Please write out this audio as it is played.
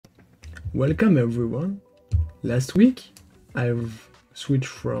Welcome everyone. Last week I've switched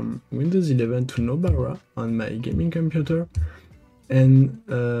from Windows 11 to Nobara on my gaming computer, and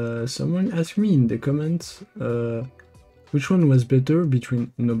someone asked me in the comments which one was better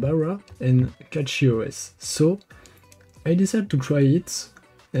between Nobara and CachyOS. So I decided to try it,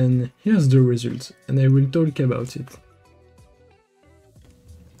 and here's the result, and I will talk about it.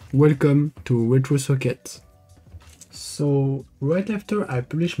 Welcome to RetroSocket. So right after I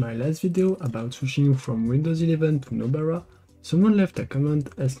published my last video about switching from Windows 11 to Nobara, someone left a comment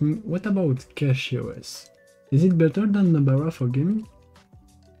asking what about CachyOS? Is it better than Nobara for gaming?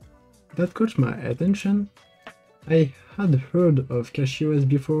 That caught my attention. I had heard of CachyOS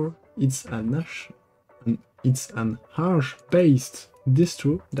before. It's an harsh-based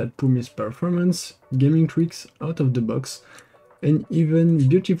distro that promises performance, gaming tricks out of the box, and even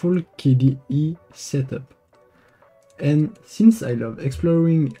beautiful KDE setup. And since I love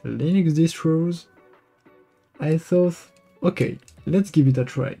exploring Linux distros, I thought, okay, let's give it a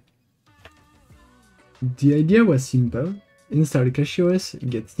try. The idea was simple: install CachyOS,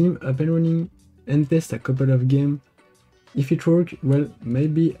 get Steam up and running, and test a couple of games. If it worked, well,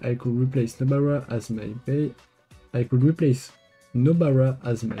 maybe I could replace Nobara as my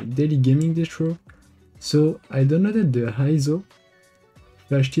daily gaming distro. So I downloaded the ISO,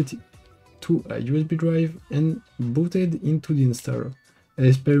 flashed it to a USB drive, and booted into the installer,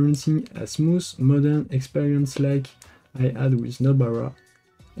 experiencing a smooth, modern experience like I had with Nobara.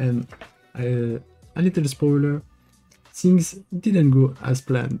 And a little spoiler, things didn't go as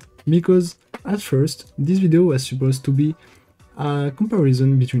planned, because at first this video was supposed to be a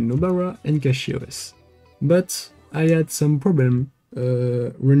comparison between Nobara and CachyOS, but I had some problem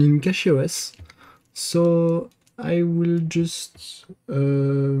running CachyOS, so I will just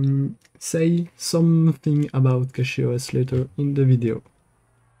say something about CachyOS later in the video.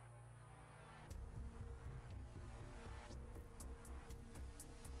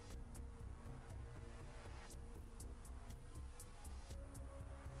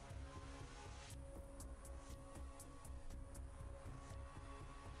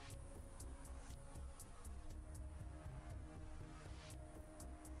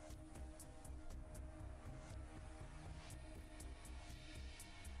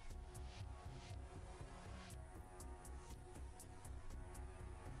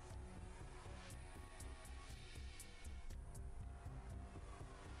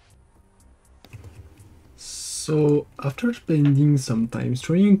 So after spending some time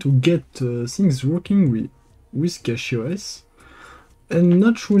trying to get things working with CachyOS and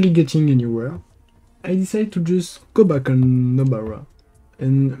not really getting anywhere, I decided to just go back on Nobara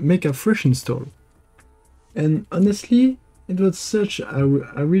and make a fresh install. And honestly, it was such a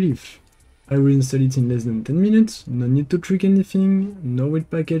relief. I reinstalled it in less than 10 minutes, no need to tweak anything, no wait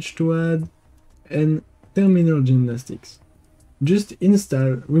package to add, and terminal gymnastics. Just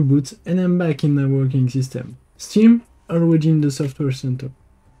install, reboot, and I'm back in my working system. Steam already in the software center.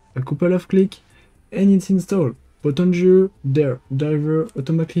 A couple of clicks and it's installed. Plunge there, driver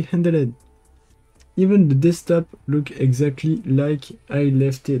automatically handled. Even the desktop looks exactly like I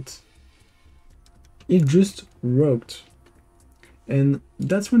left it. It just rocked. And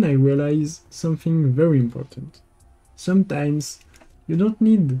that's when I realized something very important. Sometimes you don't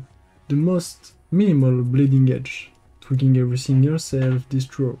need the most minimal bleeding edge, tweaking everything yourself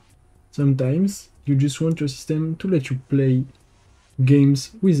distro. Sometimes you just want your system to let you play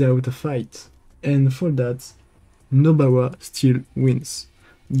games without a fight, and for that, Nobara still wins.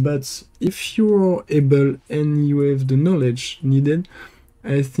 But if you're able and you have the knowledge needed,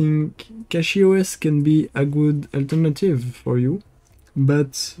 I think CachyOS can be a good alternative for you.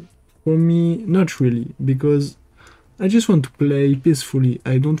 But for me, not really, because I just want to play peacefully.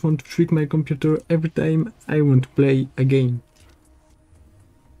 I don't want to trick my computer every time I want to play a game.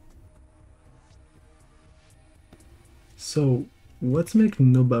 So, what makes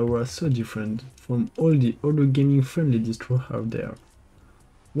Nobara so different from all the other gaming-friendly distros out there?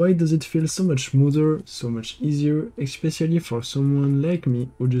 Why does it feel so much smoother, so much easier, especially for someone like me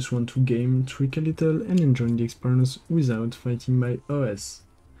who just want to game, trick a little, and enjoy the experience without fighting my OS?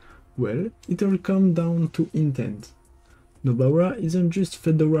 Well, it all comes down to intent. Nobara isn't just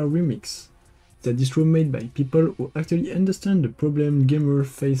Fedora remix. It's a distro made by people who actually understand the problem gamers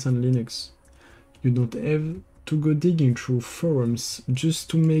face on Linux. You don't have to go digging through forums just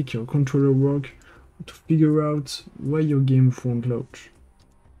to make your controller work, to figure out why your game won't launch.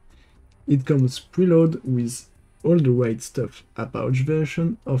 It comes preloaded with all the right stuff, a pouch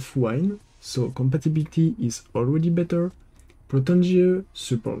version of Wine, so compatibility is already better, Plunge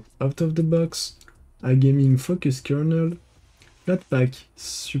support out of the box, a gaming focused kernel, Flatpak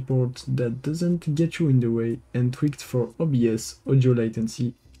support that doesn't get you in the way, and tweaked for OBS, audio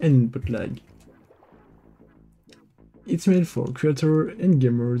latency, and input lag. It's made for creators and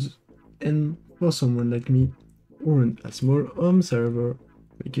gamers, and for someone like me who runs a small home server,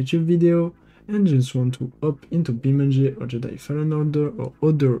 make YouTube video, and just want to hop into BeamNG or Jedi Fallen Order or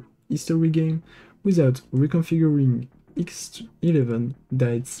other history game without reconfiguring X11,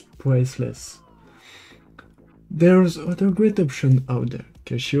 that's priceless. There's other great options out there.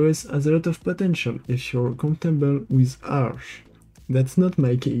 CachyOS has a lot of potential if you're comfortable with Arch. That's not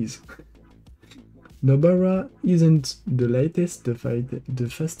my case. Nobara isn't the latest, the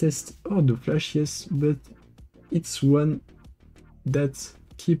fastest, or the flashiest, but it's one that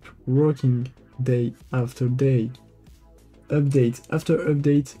keeps working day after day, update after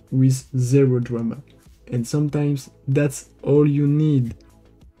update with zero drama. And sometimes that's all you need.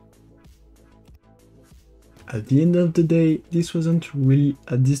 At the end of the day, this wasn't really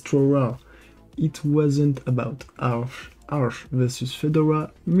a distro war. It wasn't about Arch versus Fedora,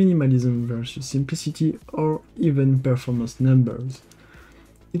 minimalism versus simplicity, or even performance numbers.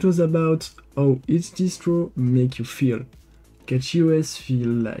 It was about how each distro make you feel. CachyOS feel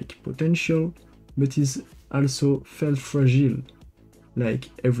like potential, but is also felt fragile. Like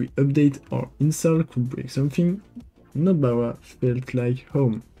every update or install could break something, Nobara felt like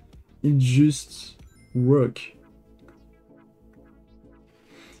home. It just worked.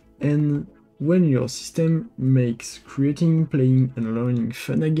 And when your system makes creating, playing, and learning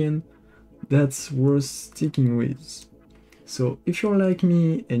fun again, that's worth sticking with. So if you're like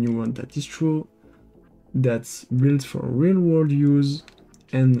me and you want a distro that's built for real-world use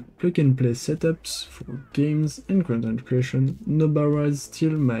and plug-and-play setups for games and content creation, Nobara is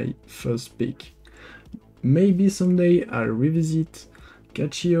still my first pick. Maybe someday I'll revisit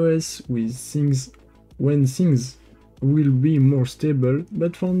CachyOS with when things will be more stable,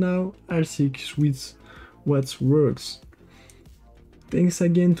 but for now I'll stick with what works. Thanks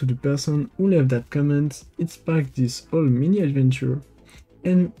again to the person who left that comment, it sparked this whole mini adventure,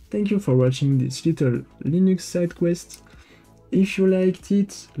 and thank you for watching this little Linux side quest. If you liked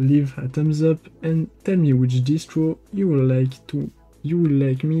it, leave a thumbs up and tell me which distro you would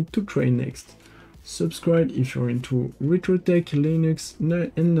like me to try next. Subscribe if you're into retro tech, Linux,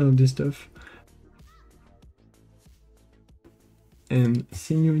 and nerdy stuff. And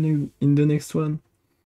see you in the next one.